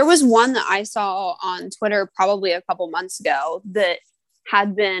there was one that I saw on Twitter probably a couple months ago that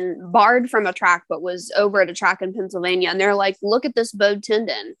had been barred from a track, but was over at a track in Pennsylvania. And they're like, look at this bowed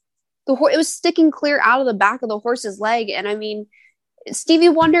tendon. It was sticking clear out of the back of the horse's leg. And I mean, Stevie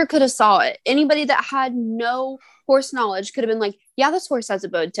Wonder could have saw it. Anybody that had no horse knowledge could have been like, yeah, this horse has a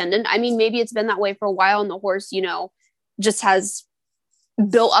bowed tendon. I mean, maybe it's been that way for a while and the horse, just has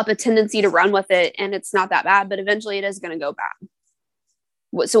built up a tendency to run with it and it's not that bad, but eventually it is going to go bad.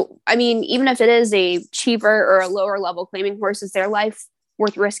 So, I mean, even if it is a cheaper or a lower level claiming horse, is their life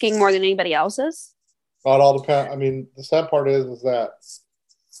worth risking more than anybody else's? It all depends. I mean, the sad part is that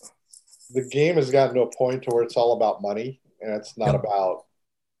the game has gotten to a point to where it's all about money, and it's not about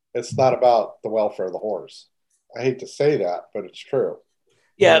the welfare of the horse. I hate to say that, but it's true.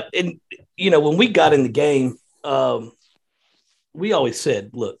 Yeah, and when we got in the game, we always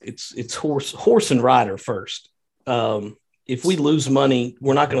said, look, it's horse and rider first. If we lose money,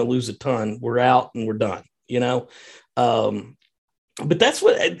 we're not going to lose a ton. We're out and we're done, but that's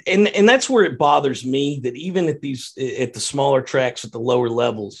what, and that's where it bothers me that even at the smaller tracks, at the lower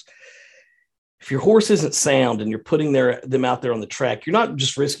levels, if your horse isn't sound and you're putting them out there on the track, you're not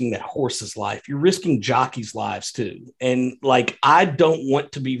just risking that horse's life, you're risking jockeys' lives too. And like, I don't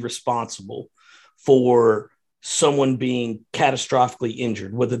want to be responsible for someone being catastrophically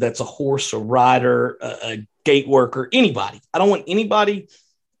injured, whether that's a horse, a rider, a gate worker, anybody. I don't want anybody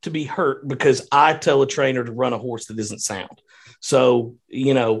to be hurt because I tell a trainer to run a horse that isn't sound. So,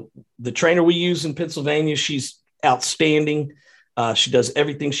 the trainer we use in Pennsylvania, she's outstanding. She does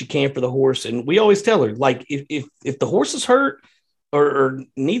everything she can for the horse. And we always tell her, like, if the horse is hurt or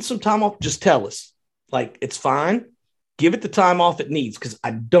needs some time off, just tell us. Like, it's fine. Give it the time off it needs, because I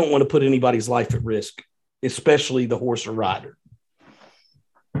don't want to put anybody's life at risk, especially the horse or rider.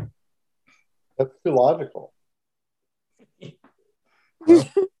 That's too logical.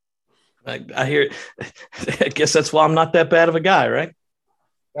 I hear it. I guess that's why I'm not that bad of a guy, right?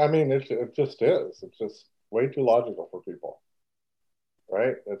 I mean, it just is. It's just way too logical for people,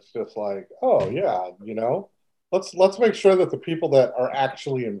 right? It's just like, oh yeah, let's make sure that the people that are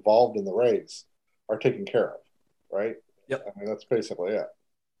actually involved in the race are taken care of, right? Yep. I mean, that's basically it.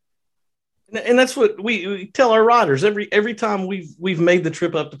 And that's what we tell our riders every time we've made the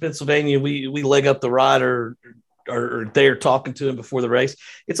trip up to Pennsylvania. We leg up the rider or they're talking to him before the race.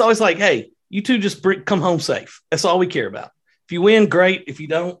 It's always like, hey, you two just come home safe. That's all we care about. If you win, great. If you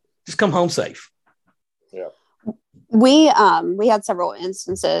don't, just come home safe. Yeah. We had several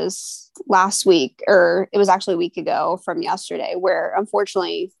instances last week, or it was actually a week ago from yesterday, where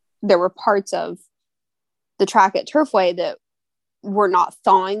unfortunately there were parts of the track at Turfway that were not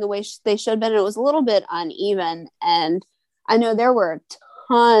thawing the way they should have been. It was a little bit uneven. And I know there were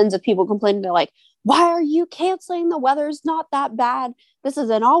tons of people complaining. They're like, why are you canceling? The weather's not that bad. This is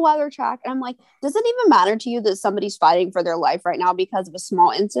an all-weather track. And I'm like, does it even matter to you that somebody's fighting for their life right now because of a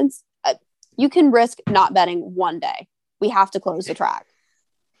small instance? You can risk not betting one day. We have to close the track.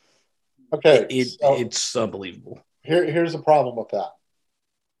 Okay. It's unbelievable. Here's the problem with that.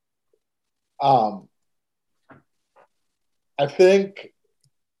 I think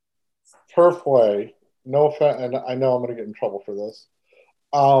Turfway, no offense, and I know I'm going to get in trouble for this.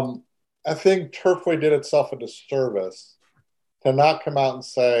 I think Turfway did itself a disservice to not come out and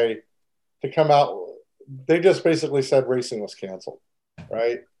say, they just basically said racing was canceled,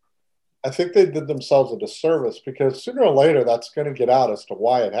 right? I think they did themselves a disservice because sooner or later that's going to get out as to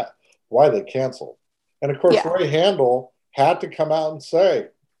why they canceled. And of course, Yeah. Ray Handel had to come out and say,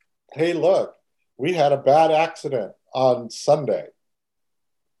 hey, look, we had a bad accident on Sunday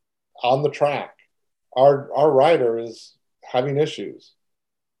on the track. Our rider is having issues.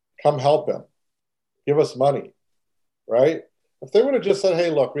 Come help him. Give us money, right? If they would have just said, hey,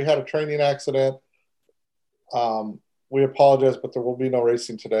 look, we had a training accident. We apologize, but there will be no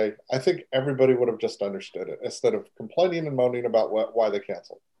racing today. I think everybody would have just understood it instead of complaining and moaning about why they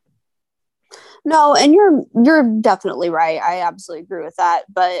canceled. No, and you're definitely right. I absolutely agree with that.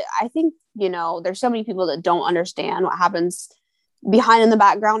 But I think, there's so many people that don't understand what happens behind in the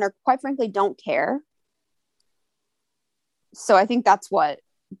background or quite frankly don't care. So I think that's what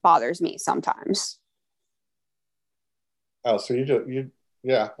bothers me sometimes. Oh, so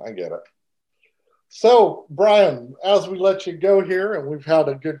yeah, I get it. So, Brian, as we let you go here, and we've had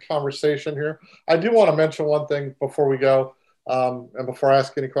a good conversation here, I do want to mention one thing before we go, and before I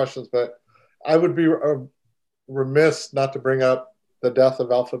ask any questions, but I would be remiss not to bring up the death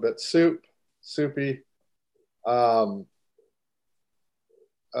of Alphabet Soup, Soupy. One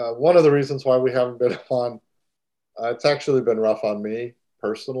of the reasons why we haven't been on, it's actually been rough on me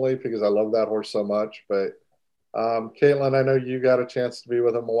personally because I love that horse so much, but Caitlin, I know you got a chance to be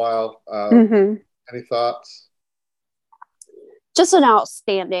with him a while. Any thoughts? Just an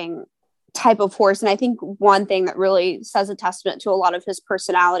outstanding type of horse. And I think one thing that really says a testament to a lot of his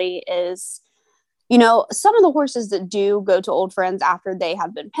personality is, some of the horses that do go to Old Friends after they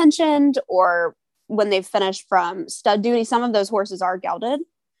have been pensioned or when they've finished from stud duty, some of those horses are gelded.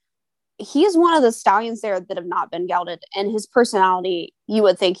 He is one of the stallions there that have not been gelded. And his personality, you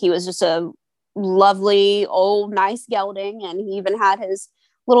would think he was just a lovely, old, nice gelding. And he even had his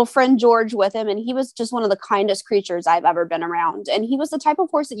little friend George with him, and he was just one of the kindest creatures I've ever been around. And he was the type of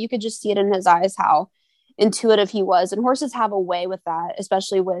horse that you could just see it in his eyes how intuitive he was. And horses have a way with that,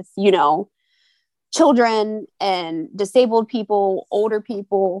 especially with children and disabled people, older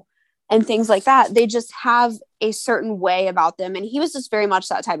people, and things like that. They just have a certain way about them, and he was just very much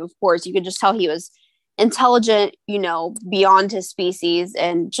that type of horse. You could just tell he was intelligent, beyond his species,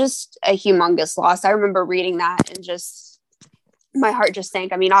 and just a humongous loss. I remember reading that and just my heart just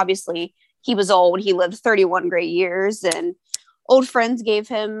sank. I mean, obviously he was old. He lived 31 great years, and Old Friends gave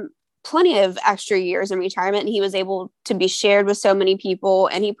him plenty of extra years in retirement. And he was able to be shared with so many people.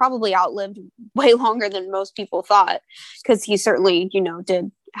 And he probably outlived way longer than most people thought, because he certainly,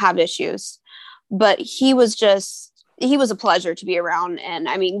 did have issues. But he was a pleasure to be around. And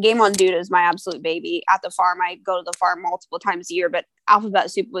I mean, Game on Dude is my absolute baby at the farm. I go to the farm multiple times a year, but Alphabet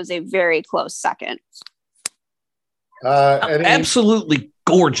Soup was a very close second. Absolutely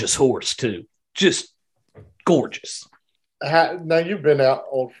gorgeous horse too. Just gorgeous. Now you've been out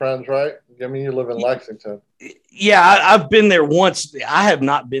Old Friends, right? I mean, you live in Lexington. Yeah, I've been there once. I have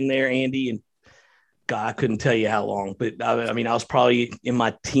not been there, Andy, and God, I couldn't tell you how long. But I mean, I was probably in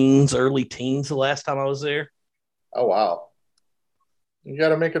my early teens the last time I was there. Oh wow! You got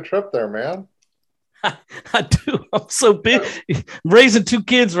to make a trip there, man. I do. I'm so big. Raising 2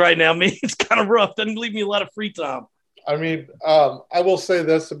 kids right now, man. It's kind of rough. Doesn't leave me a lot of free time. I mean, I will say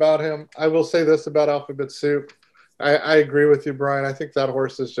this about him. I will say this about Alphabet Soup. I agree with you, Brian. I think that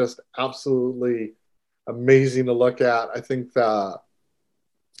horse is just absolutely amazing to look at. I think the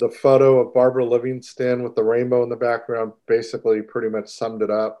photo of Barbara Livingston with the rainbow in the background basically pretty much summed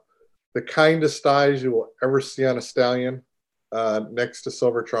it up. The kindest eyes you will ever see on a stallion, next to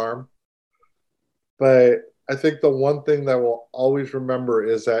Silver Charm. But I think the one thing that we'll always remember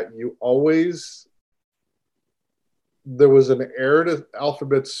is that there was an heir to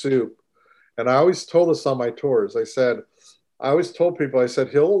Alphabet Soup. And I always told this on my tours. I always told people,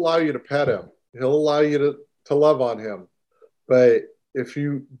 he'll allow you to pet him. He'll allow you to love on him. But if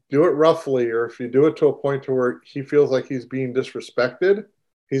you do it roughly, or if you do it to a point to where he feels like he's being disrespected,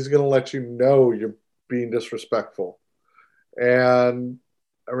 he's going to let you know you're being disrespectful. And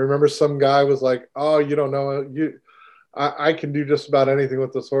I remember some guy was like, oh, you don't know. I can do just about anything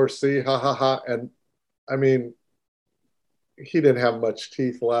with this horse. See, ha ha ha. And I mean, he didn't have much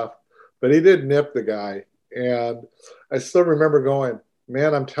teeth left, but he did nip the guy. And I still remember going,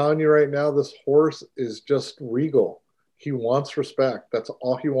 man, I'm telling you right now, this horse is just regal. He wants respect. That's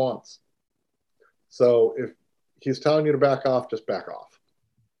all he wants. So if he's telling you to back off, just back off,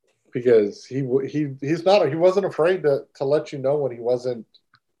 because he wasn't afraid to let you know when he wasn't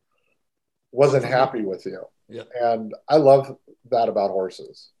happy with you. Yeah. And I love that about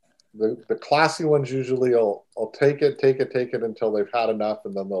horses. The classy ones usually will take it until they've had enough,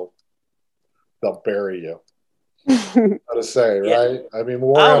 and then they'll bury you. How to say, right? I mean,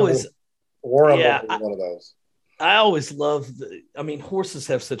 Warren was one of those. I always love horses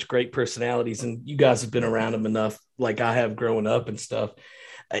have such great personalities, and you guys have been around them enough, like I have growing up and stuff.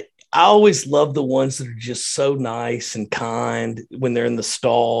 I always love the ones that are just so nice and kind when they're in the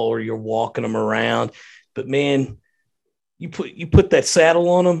stall or you're walking them around. But man, you put that saddle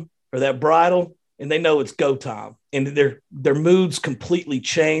on them or that bridle, and they know it's go time, and their moods completely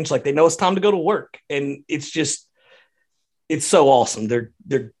change. Like they know it's time to go to work, and it's so awesome.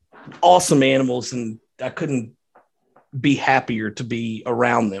 They're awesome animals, and I couldn't be happier to be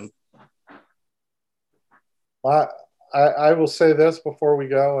around them. I will say this before we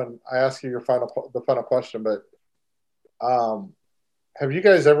go, and I ask you the final question, but have you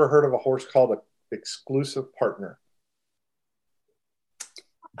guys ever heard of a horse called an exclusive partner?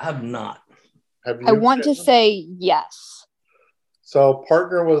 I have not. Have you? I want to say yes. So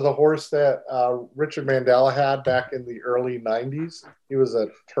Partner was a horse that Richard Mandela had back in the early 90s. He was a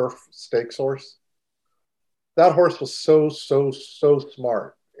turf stakes horse. That horse was so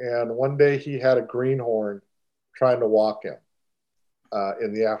smart. And one day he had a greenhorn trying to walk him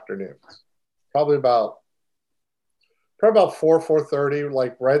in the afternoons. Probably about 4:30,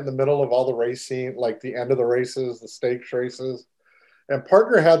 like right in the middle of all the racing, like the end of the races, the stakes races. And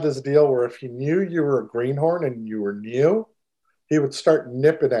Partner had this deal where if he knew you were a greenhorn and you were new, he would start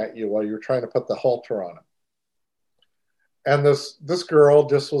nipping at you while you were trying to put the halter on him. And this girl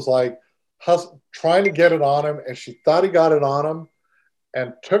just was like trying to get it on him, and she thought he got it on him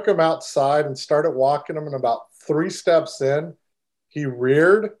and took him outside and started walking him. And about 3 steps in, he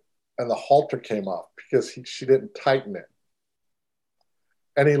reared and the halter came off because she didn't tighten it.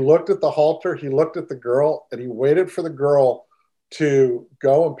 And he looked at the halter, he looked at the girl, and he waited for the girl to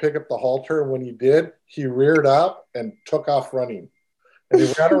go and pick up the halter. And when he did, he reared up and took off running. And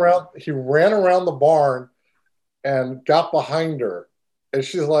he ran around the barn and got behind her. And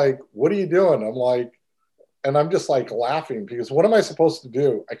she's like, "What are you doing?" I'm just like laughing, because what am I supposed to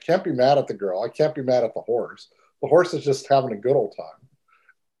do? I can't be mad at the girl. I can't be mad at the horse. The horse is just having a good old time.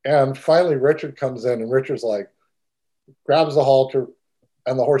 And finally Richard comes in, and Richard's like, grabs the halter,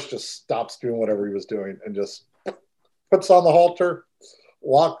 and the horse just stops doing whatever he was doing and just puts on the halter,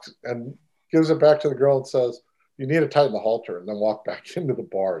 walks and gives it back to the girl and says, "You need to tighten the halter," and then walk back into the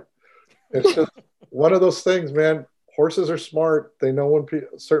barn. It's just one of those things, man. Horses are smart. They know when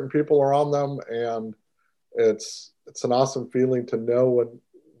certain people are on them, and it's an awesome feeling to know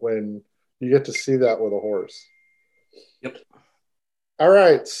when you get to see that with a horse. Yep. All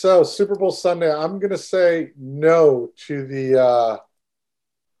right, so Super Bowl Sunday. I'm going to say no to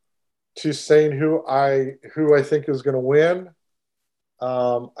to saying who I think is going to win.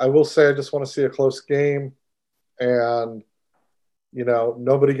 I will say I just want to see a close game, and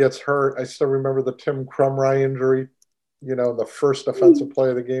nobody gets hurt. I still remember the Tim Krumrie injury, the first offensive play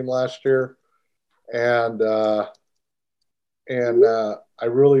of the game last year, and I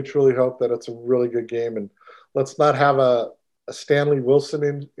really truly hope that it's a really good game, and let's not have a Stanley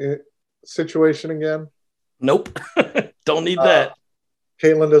Wilson situation again. Nope. Don't need that.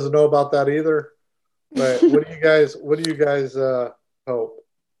 Caitlin doesn't know about that either. But what do you guys hope?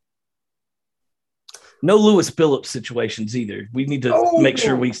 No Lewis Billups situations either. We need to make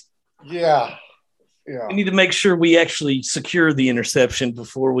sure we need to make sure we actually secure the interception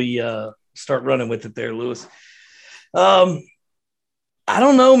before we start running with it there, Lewis. I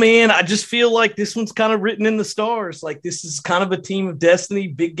don't know, man. I just feel like this one's kind of written in the stars. Like this is kind of a team of destiny.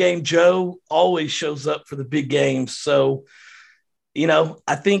 Big Game Joe always shows up for the big games. So,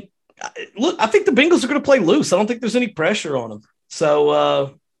 I think the Bengals are going to play loose. I don't think there's any pressure on them.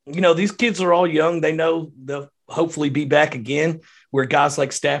 So, these kids are all young. They know they'll hopefully be back again, where guys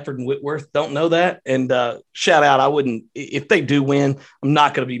like Stafford and Whitworth don't know that. And shout out, if they do win, I'm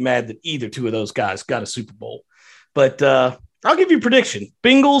not going to be mad that either two of those guys got a Super Bowl. But I'll give you a prediction.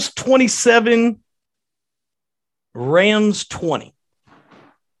 Bengals 27, Rams 20.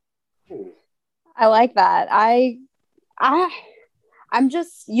 I like that. I'm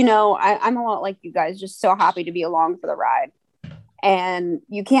just, I'm a lot like you guys, just so happy to be along for the ride. And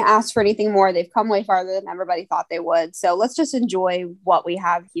you can't ask for anything more. They've come way farther than everybody thought they would. So let's just enjoy what we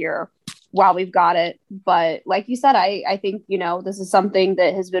have here while we've got it. But like you said, I think, this is something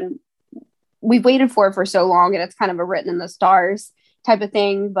that we've waited for so long, and it's kind of a written in the stars type of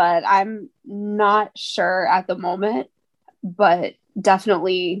thing. But I'm not sure at the moment, but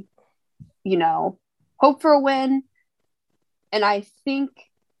definitely, hope for a win. And I think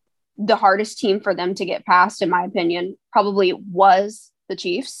the hardest team for them to get past, in my opinion, probably was the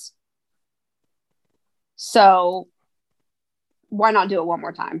Chiefs. So why not do it one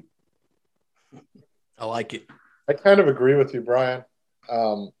more time? I like it. I kind of agree with you, Brian.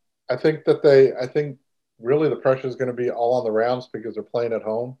 I think really the pressure is going to be all on the Rams because they're playing at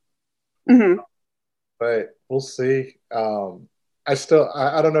home. Mm-hmm. But we'll see. I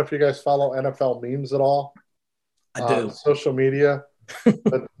don't know if you guys follow NFL memes at all. I do. Social media.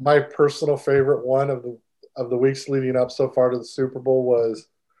 But my personal favorite one of the weeks leading up so far to the Super Bowl was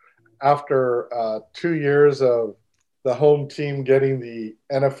after 2 years of the home team getting the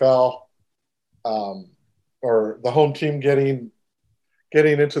NFL or the home team getting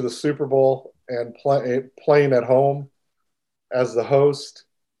into the Super Bowl and playing at home as the host.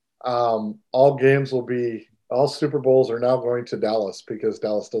 All Super Bowls are now going to Dallas because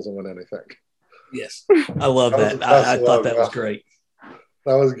Dallas doesn't win anything. Yes, I love that. I thought that was great.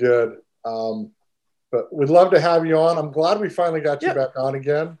 That was good. But we'd love to have you on. I'm glad we finally got you back on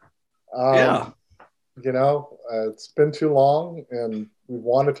again. Yeah. It's been too long, and we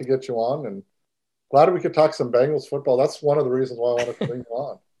wanted to get you on, and glad we could talk some Bengals football. That's one of the reasons why I wanted to bring you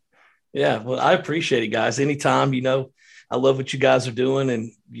on. Yeah, well, I appreciate it, guys. Anytime, I love what you guys are doing,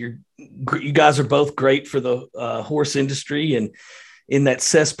 and you guys are both great for the horse industry and in that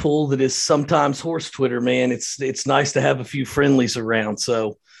cesspool that is sometimes horse Twitter, man. It's nice to have a few friendlies around.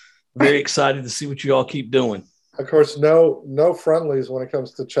 So very excited to see what you all keep doing. Of course, no friendlies when it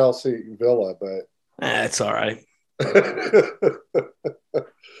comes to Chelsea Villa, but that's all right. But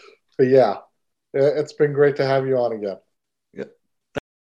yeah, it's been great to have you on again.